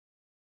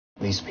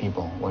These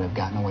people would have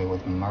gotten away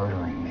with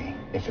murdering me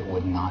if it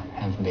would not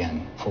have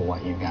been for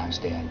what you guys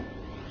did.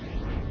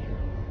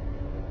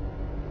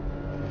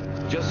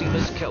 Jesse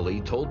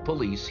Kelly told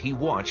police he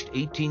watched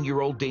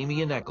 18-year-old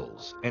Damian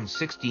Eccles and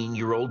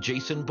 16-year-old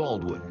Jason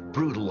Baldwin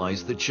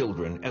brutalize the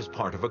children as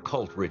part of a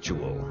cult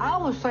ritual. I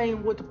was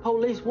saying what the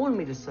police wanted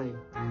me to say.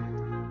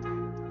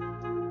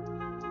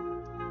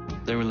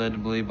 They were led to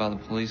believe by the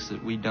police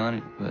that we'd done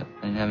it, but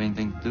they didn't have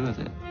anything to do with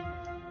it.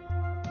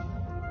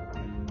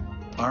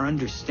 Our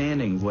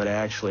understanding of what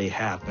actually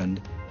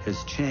happened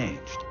has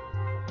changed.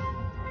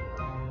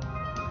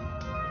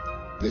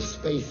 The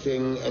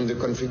spacing and the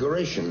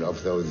configuration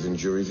of those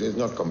injuries is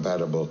not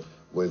compatible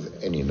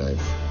with any knife.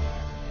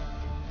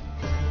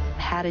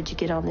 How did you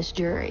get on this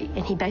jury?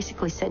 And he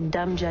basically said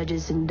dumb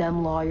judges and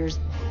dumb lawyers.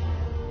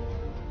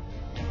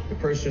 The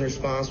person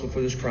responsible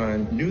for this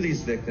crime knew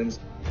these victims.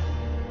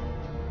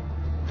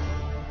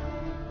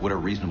 Would a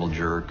reasonable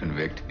juror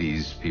convict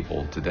these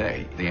people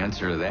today? The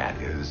answer to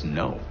that is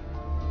no.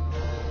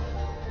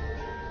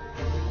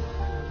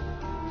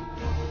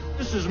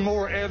 This is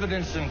more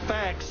evidence and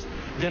facts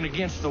than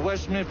against the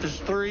West Memphis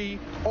Three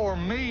or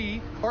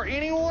me or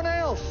anyone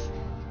else.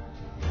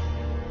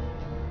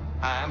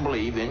 I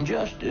believe in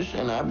justice,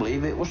 and I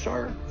believe it was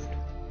served.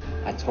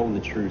 I told the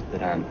truth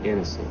that I'm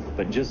innocent,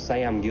 but just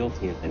say I'm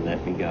guilty and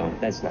let me go.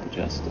 That's not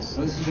justice.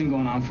 This has been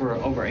going on for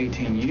over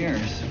 18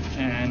 years,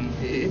 and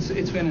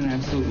it's been an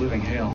absolute living hell.